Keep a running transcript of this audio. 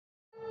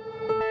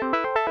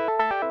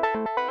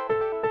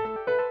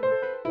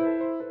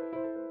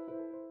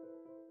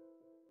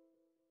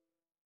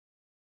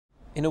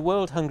In a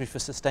world hungry for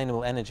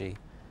sustainable energy,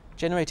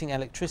 generating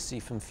electricity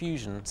from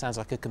fusion sounds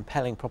like a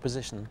compelling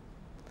proposition.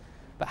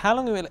 But how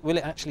long will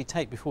it actually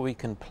take before we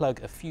can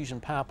plug a fusion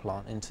power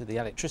plant into the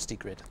electricity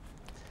grid?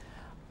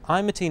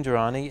 I'm Mateen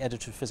Durrani,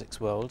 editor of Physics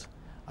World,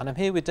 and I'm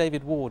here with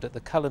David Ward at the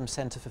Culham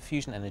Centre for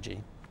Fusion Energy.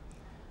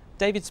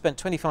 David spent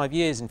 25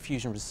 years in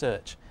fusion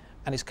research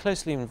and is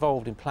closely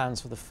involved in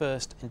plans for the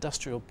first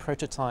industrial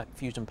prototype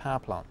fusion power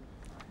plant.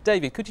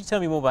 David, could you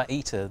tell me more about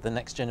ITER, the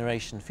next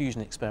generation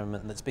fusion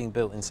experiment that's being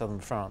built in southern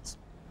France?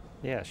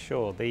 Yeah,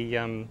 sure.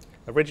 The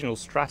original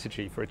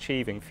strategy for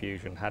achieving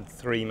fusion had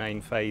three main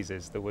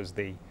phases. There was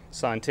the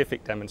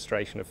scientific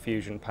demonstration of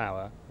fusion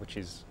power, which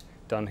is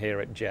done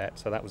here at JET,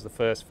 so that was the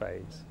first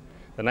phase.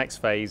 The next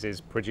phase is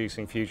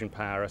producing fusion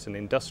power at an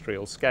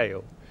industrial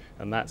scale,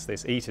 and that's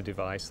this ITER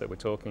device that we're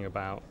talking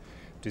about,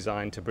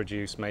 designed to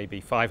produce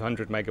maybe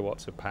 500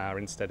 megawatts of power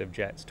instead of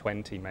JET's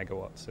 20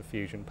 megawatts of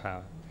fusion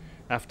power.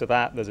 After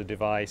that, there's a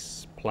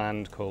device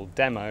planned called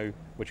DEMO,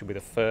 which will be the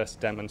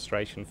first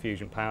demonstration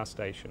fusion power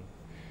station.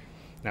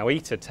 Now,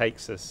 ITER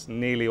takes us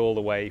nearly all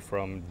the way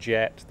from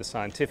JET, the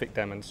scientific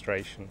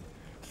demonstration,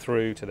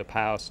 through to the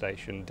power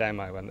station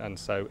DEMO. And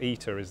so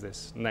ITER is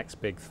this next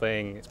big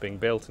thing. It's being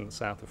built in the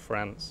south of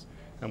France.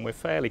 And we're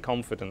fairly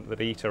confident that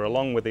ITER,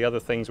 along with the other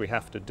things we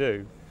have to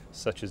do,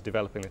 such as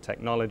developing the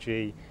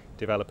technology,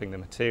 developing the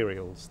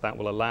materials, that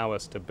will allow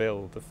us to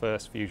build the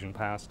first fusion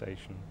power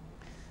station.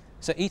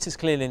 So ITER is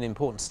clearly an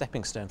important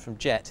stepping stone from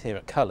JET here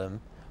at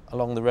Culham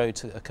along the road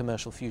to a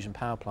commercial fusion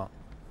power plant.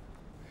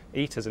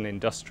 ITER is an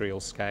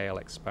industrial scale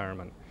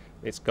experiment.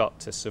 It's got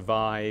to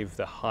survive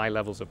the high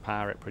levels of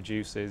power it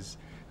produces,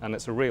 and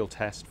it's a real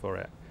test for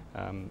it.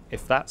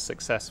 If that's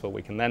successful,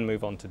 we can then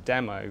move on to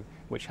DEMO,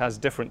 which has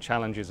different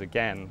challenges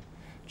again.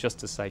 Just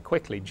to say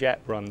quickly,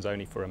 JET runs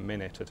only for a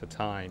minute at a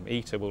time.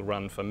 ITER will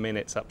run for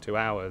minutes up to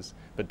hours,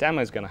 but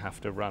DEMO is going to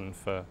have to run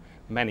for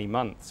many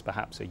months,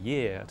 perhaps a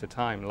year at a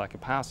time, like a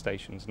power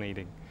station's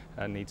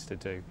needs to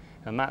do.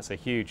 And that's a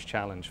huge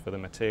challenge for the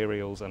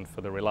materials and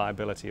for the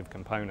reliability of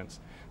components.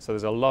 So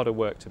there's a lot of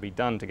work to be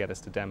done to get us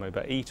to DEMO,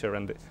 but ITER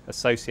and the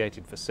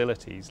associated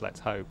facilities, let's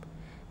hope,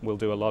 will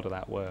do a lot of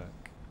that work.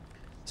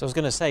 So I was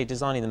going to say,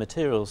 designing the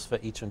materials for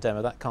ITER and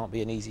DEMO, that can't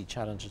be an easy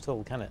challenge at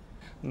all, can it?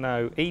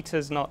 No,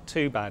 ITER's not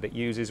too bad. It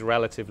uses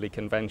relatively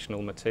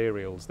conventional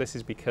materials. This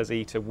is because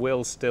ITER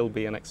will still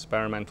be an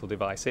experimental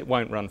device. It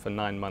won't run for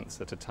 9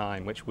 months at a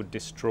time, which would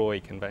destroy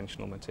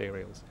conventional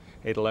materials.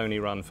 It'll only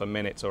run for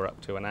minutes or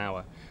up to an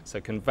hour. So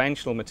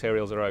conventional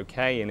materials are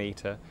okay in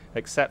ITER,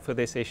 except for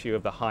this issue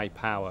of the high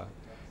power.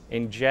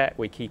 In JET,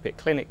 we keep it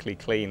clinically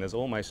clean. There's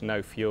almost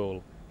no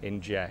fuel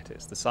in JET.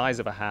 It's the size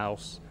of a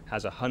house,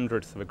 has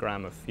 1/100th of a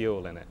gram of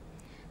fuel in it.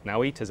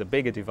 Now, ITER's a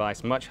bigger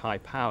device, much high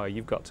power.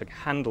 You've got to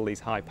handle these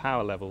high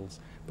power levels,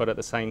 but at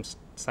the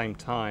same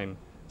time,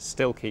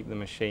 still keep the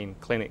machine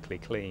clinically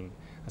clean.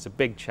 That's a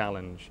big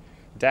challenge.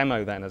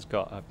 DEMO then has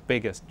got a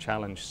bigger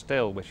challenge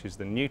still, which is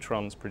the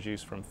neutrons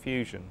produced from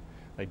fusion.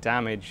 They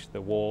damage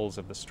the walls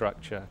of the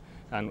structure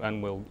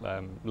and will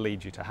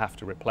lead you to have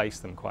to replace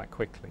them quite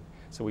quickly.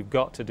 So we've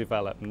got to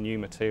develop new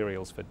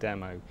materials for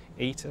DEMO.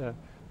 ITER,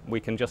 we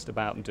can just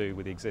about do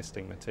with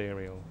existing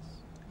materials.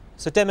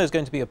 So DEMO is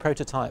going to be a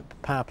prototype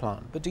power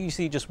plant, but do you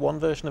see just one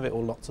version of it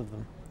or lots of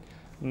them?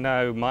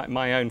 No,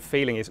 my own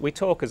feeling is we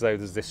talk as though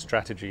there's this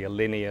strategy, a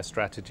linear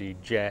strategy,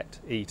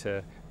 JET,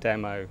 ITER,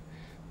 DEMO.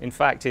 In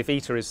fact, if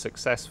ITER is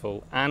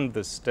successful and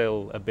there's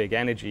still a big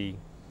energy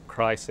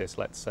crisis,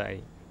 let's say,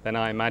 then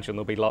I imagine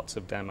there'll be lots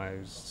of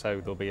demos. So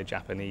there'll be a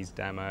Japanese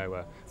demo,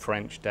 a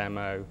French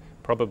demo,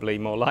 probably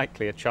more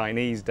likely a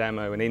Chinese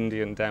demo, an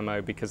Indian demo,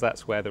 because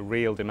that's where the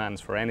real demands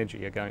for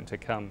energy are going to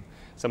come.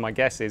 So my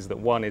guess is that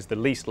one is the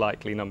least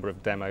likely number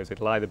of demos.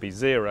 It'll either be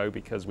 0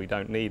 because we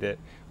don't need it,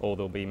 or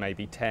there'll be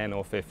maybe 10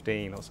 or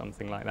 15 or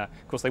something like that.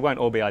 Of course, they won't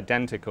all be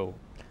identical.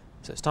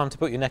 So it's time to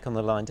put your neck on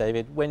the line,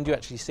 David. When do you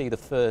actually see the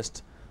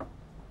first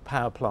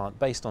power plant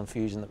based on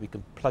fusion that we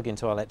can plug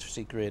into our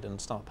electricity grid and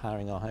start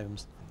powering our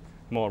homes?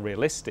 More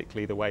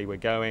realistically, the way we're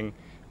going,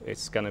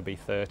 it's going to be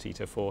 30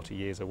 to 40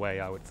 years away,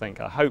 I would think.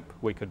 I hope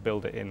we could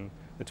build it in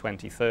the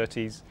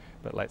 2030s,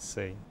 but let's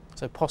see.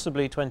 So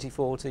possibly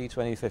 2040,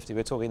 2050,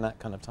 we're talking that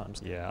kind of time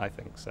scale? Yeah, I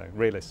think so,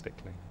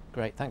 realistically.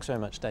 Great, thanks very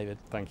much, David.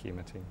 Thank you,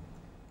 Mateen.